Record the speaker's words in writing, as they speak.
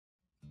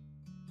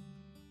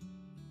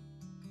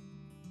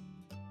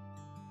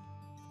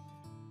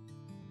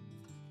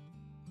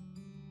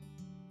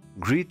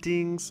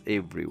Greetings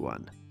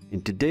everyone.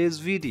 In today's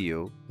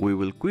video, we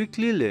will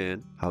quickly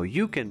learn how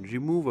you can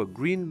remove a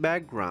green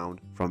background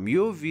from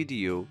your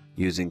video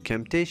using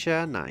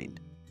Camtasia 9.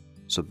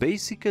 So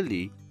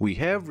basically, we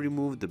have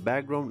removed the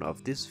background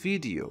of this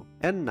video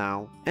and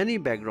now any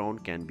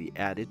background can be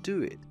added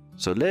to it.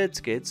 So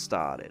let's get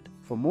started.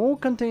 For more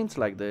contents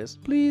like this,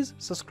 please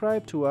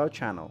subscribe to our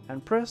channel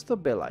and press the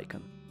bell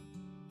icon.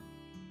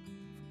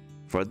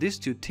 For this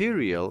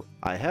tutorial,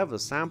 I have a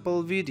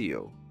sample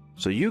video.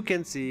 So you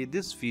can see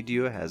this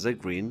video has a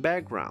green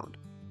background.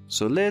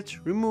 So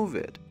let's remove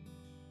it.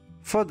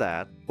 For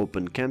that,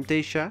 open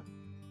Camtasia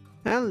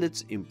and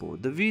let's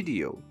import the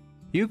video.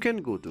 You can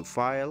go to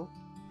File,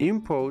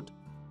 Import,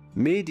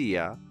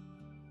 Media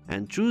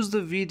and choose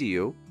the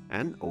video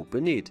and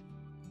open it.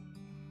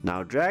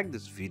 Now drag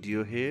this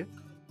video here.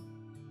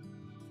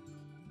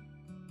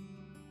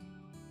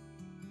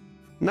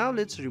 Now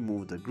let's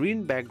remove the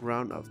green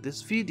background of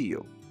this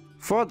video.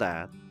 For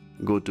that,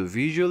 go to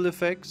Visual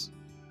Effects.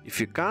 If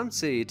you can't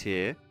see it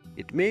here,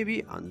 it may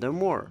be under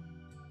More.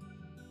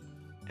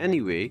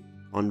 Anyway,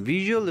 on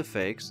Visual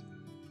Effects,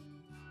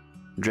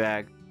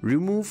 drag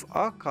Remove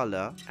a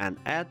Color and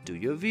add to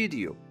your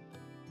video.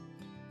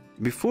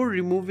 Before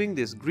removing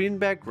this green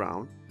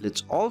background,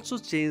 let's also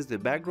change the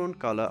background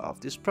color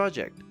of this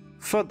project.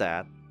 For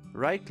that,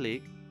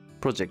 right-click,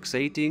 Project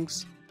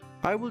Settings,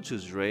 I will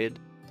choose Red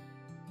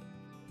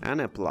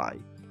and Apply.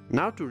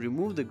 Now to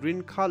remove the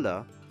green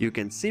color, you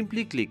can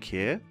simply click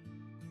here.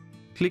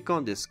 Click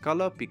on this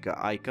color picker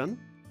icon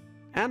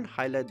and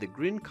highlight the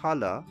green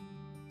color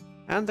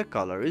and the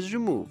color is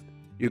removed.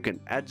 You can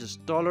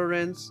adjust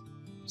tolerance,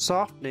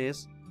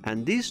 softness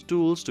and these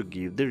tools to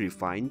give the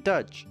refined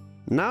touch.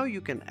 Now you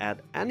can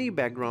add any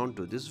background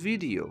to this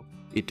video.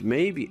 It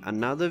may be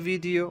another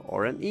video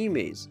or an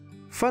image.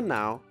 For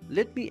now,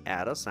 let me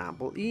add a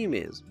sample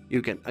image.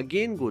 You can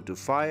again go to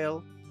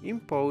File,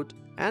 Import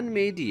and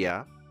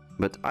Media,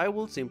 but I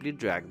will simply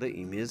drag the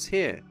image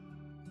here.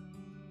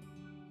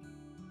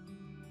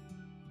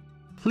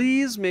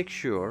 Please make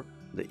sure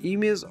the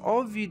image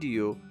or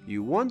video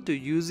you want to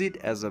use it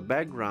as a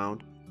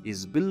background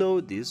is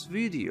below this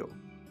video.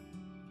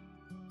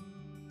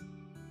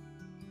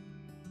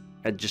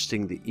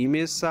 Adjusting the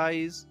image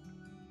size.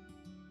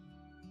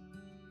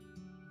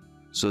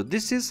 So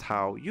this is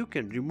how you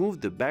can remove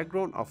the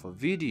background of a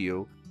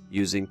video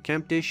using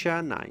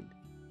Camtasia 9.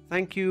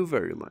 Thank you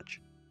very much.